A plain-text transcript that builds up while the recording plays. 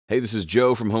Hey, this is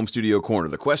Joe from Home Studio Corner.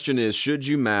 The question is, should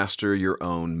you master your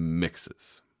own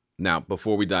mixes? Now,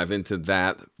 before we dive into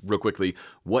that, real quickly,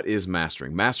 what is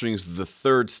mastering? Mastering is the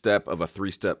third step of a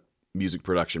three-step music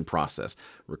production process: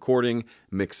 recording,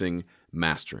 mixing,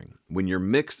 mastering. When your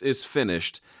mix is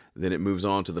finished, then it moves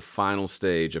on to the final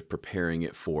stage of preparing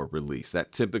it for release.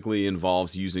 That typically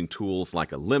involves using tools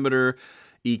like a limiter,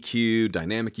 EQ,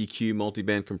 dynamic EQ,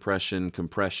 multiband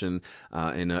compression,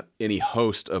 and any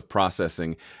host of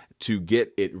processing to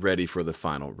get it ready for the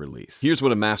final release. Here's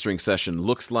what a mastering session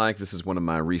looks like. This is one of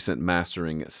my recent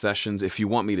mastering sessions. If you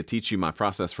want me to teach you my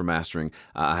process for mastering,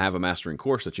 I have a mastering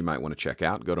course that you might want to check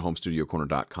out. Go to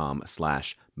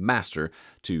homestudiocorner.com/master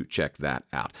to check that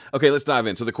out. Okay, let's dive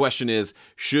in. So the question is,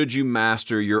 should you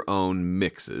master your own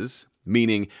mixes?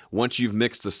 Meaning, once you've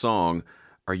mixed the song,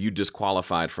 are you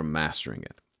disqualified from mastering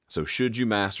it? So should you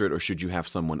master it, or should you have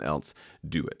someone else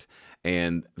do it?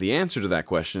 And the answer to that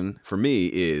question for me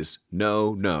is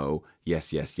no, no,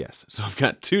 yes, yes, yes. So I've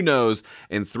got 2 no's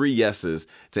and 3 yeses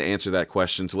to answer that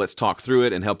question. So let's talk through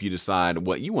it and help you decide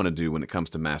what you want to do when it comes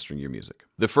to mastering your music.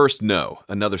 The first no,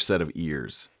 another set of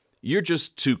ears. You're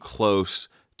just too close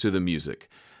to the music.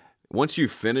 Once you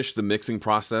finish the mixing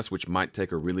process, which might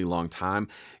take a really long time,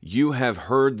 you have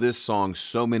heard this song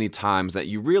so many times that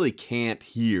you really can't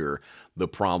hear the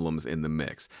problems in the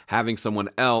mix. Having someone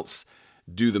else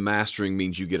do the mastering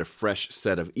means you get a fresh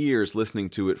set of ears listening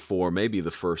to it for maybe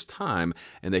the first time,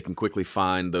 and they can quickly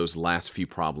find those last few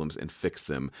problems and fix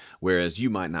them, whereas you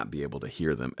might not be able to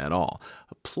hear them at all.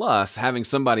 Plus, having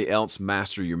somebody else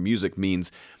master your music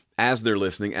means as they're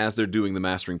listening, as they're doing the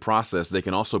mastering process, they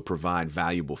can also provide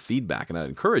valuable feedback. And I'd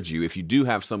encourage you, if you do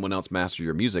have someone else master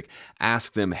your music,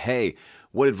 ask them, hey,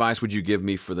 what advice would you give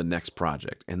me for the next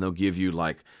project? And they'll give you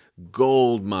like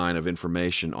gold mine of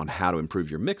information on how to improve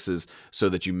your mixes so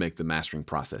that you make the mastering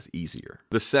process easier.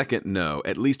 The second no,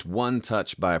 at least one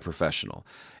touch by a professional.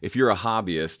 If you're a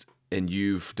hobbyist and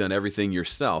you've done everything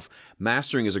yourself,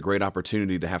 mastering is a great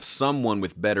opportunity to have someone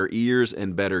with better ears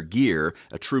and better gear,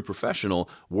 a true professional,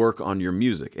 work on your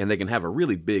music. And they can have a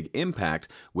really big impact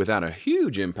without a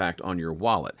huge impact on your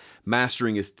wallet.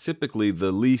 Mastering is typically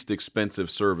the least expensive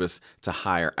service to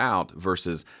hire out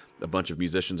versus a bunch of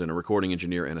musicians and a recording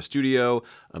engineer in a studio,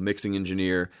 a mixing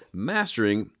engineer.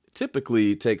 Mastering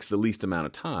typically takes the least amount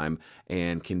of time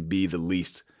and can be the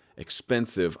least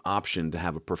expensive option to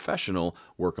have a professional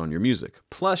work on your music.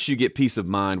 Plus, you get peace of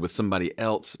mind with somebody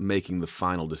else making the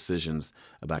final decisions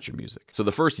about your music. So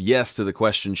the first yes to the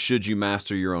question, should you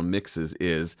master your own mixes,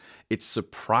 is it's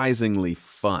surprisingly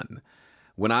fun.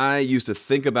 When I used to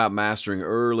think about mastering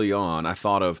early on, I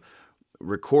thought of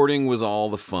recording was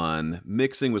all the fun,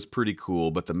 mixing was pretty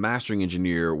cool, but the mastering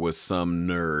engineer was some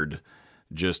nerd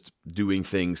just doing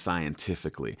things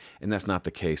scientifically. And that's not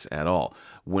the case at all.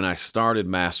 When I started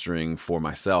mastering for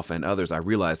myself and others, I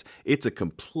realized it's a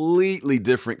completely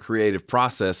different creative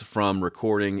process from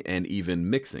recording and even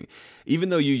mixing. Even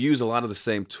though you use a lot of the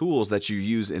same tools that you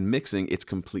use in mixing, it's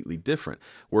completely different.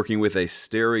 Working with a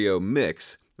stereo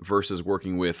mix versus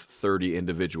working with 30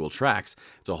 individual tracks,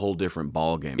 it's a whole different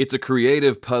ballgame. It's a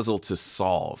creative puzzle to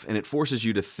solve, and it forces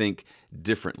you to think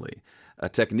differently. A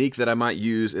technique that I might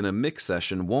use in a mix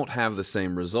session won't have the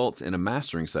same results in a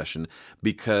mastering session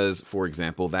because, for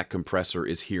example, that compressor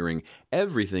is hearing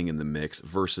everything in the mix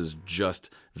versus just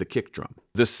the kick drum.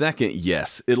 The second,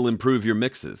 yes, it'll improve your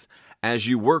mixes. As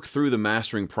you work through the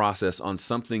mastering process on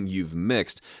something you've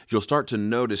mixed, you'll start to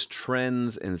notice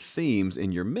trends and themes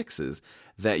in your mixes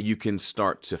that you can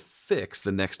start to fix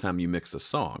the next time you mix a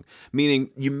song. Meaning,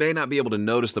 you may not be able to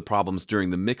notice the problems during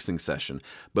the mixing session,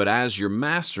 but as you're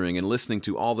mastering and listening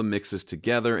to all the mixes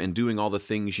together and doing all the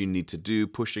things you need to do,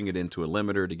 pushing it into a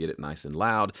limiter to get it nice and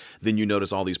loud, then you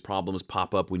notice all these problems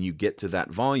pop up when you get to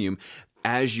that volume.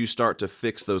 As you start to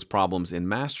fix those problems in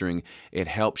mastering, it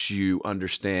helps you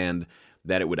understand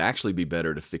that it would actually be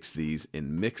better to fix these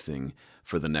in mixing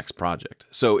for the next project.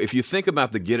 So if you think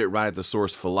about the get it right at the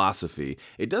source philosophy,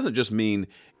 it doesn't just mean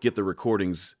get the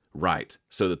recordings right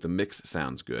so that the mix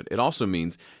sounds good. It also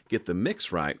means get the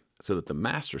mix right so that the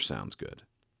master sounds good.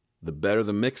 The better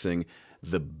the mixing,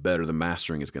 the better the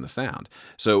mastering is going to sound.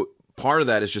 So part of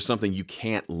that is just something you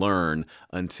can't learn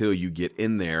until you get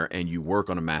in there and you work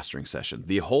on a mastering session.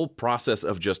 The whole process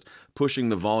of just pushing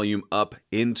the volume up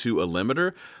into a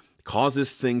limiter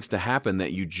causes things to happen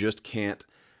that you just can't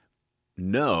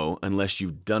know unless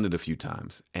you've done it a few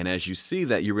times. And as you see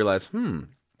that, you realize,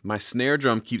 my snare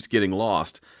drum keeps getting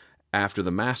lost after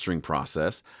the mastering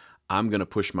process. I'm going to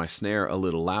push my snare a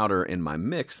little louder in my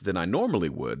mix than I normally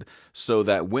would, so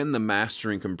that when the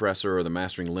mastering compressor or the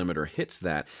mastering limiter hits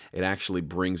that, it actually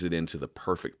brings it into the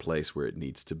perfect place where it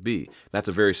needs to be. That's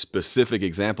a very specific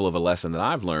example of a lesson that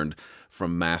I've learned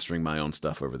from mastering my own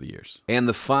stuff over the years. And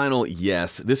the final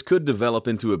yes, this could develop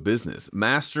into a business.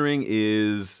 Mastering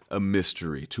is a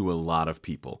mystery to a lot of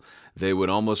people. They would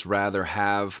almost rather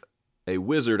have a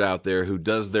wizard out there who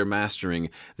does their mastering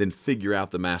than figure out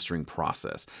the mastering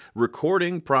process.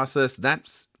 Recording process,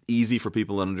 that's easy for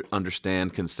people to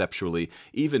understand conceptually.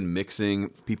 Even mixing,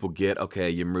 people get, okay,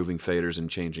 you're moving faders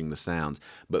and changing the sounds.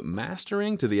 But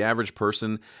mastering, to the average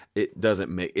person,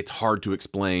 it's hard to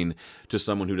explain to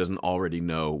someone who doesn't already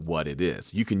know what it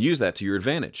is. You can use that to your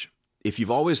advantage. If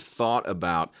you've always thought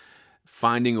about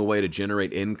finding a way to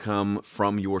generate income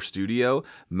from your studio,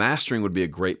 mastering would be a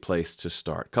great place to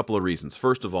start. A couple of reasons.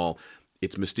 First of all,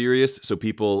 it's mysterious, so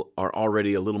people are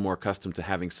already a little more accustomed to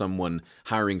hiring someone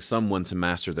to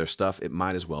master their stuff. It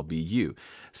might as well be you.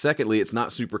 Secondly, it's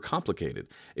not super complicated.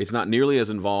 It's not nearly as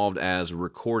involved as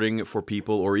recording for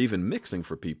people or even mixing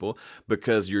for people,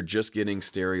 because you're just getting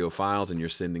stereo files and you're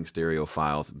sending stereo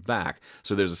files back.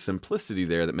 So there's a simplicity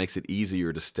there that makes it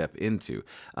easier to step into.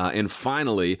 And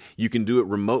finally, you can do it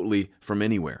remotely from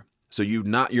anywhere. So you're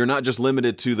not just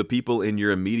limited to the people in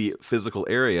your immediate physical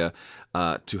area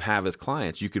to have as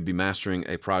clients. You could be mastering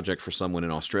a project for someone in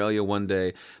Australia one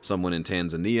day, someone in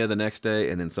Tanzania the next day,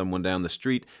 and then someone down the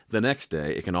street the next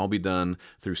day. It can all be done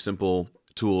through simple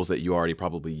tools that you already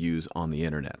probably use on the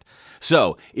internet.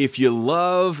 So if you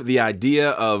love the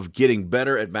idea of getting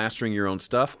better at mastering your own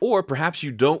stuff, or perhaps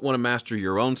you don't want to master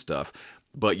your own stuff,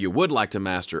 but you would like to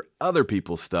master other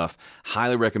people's stuff,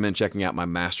 highly recommend checking out my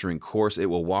mastering course. It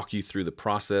will walk you through the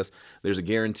process. There's a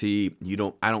guarantee.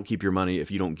 I don't keep your money if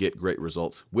you don't get great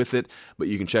results with it, but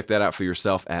you can check that out for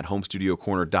yourself at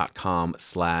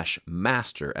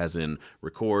homestudiocorner.com/master, as in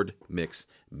record, mix,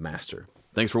 master.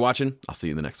 Thanks for watching. I'll see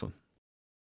you in the next one.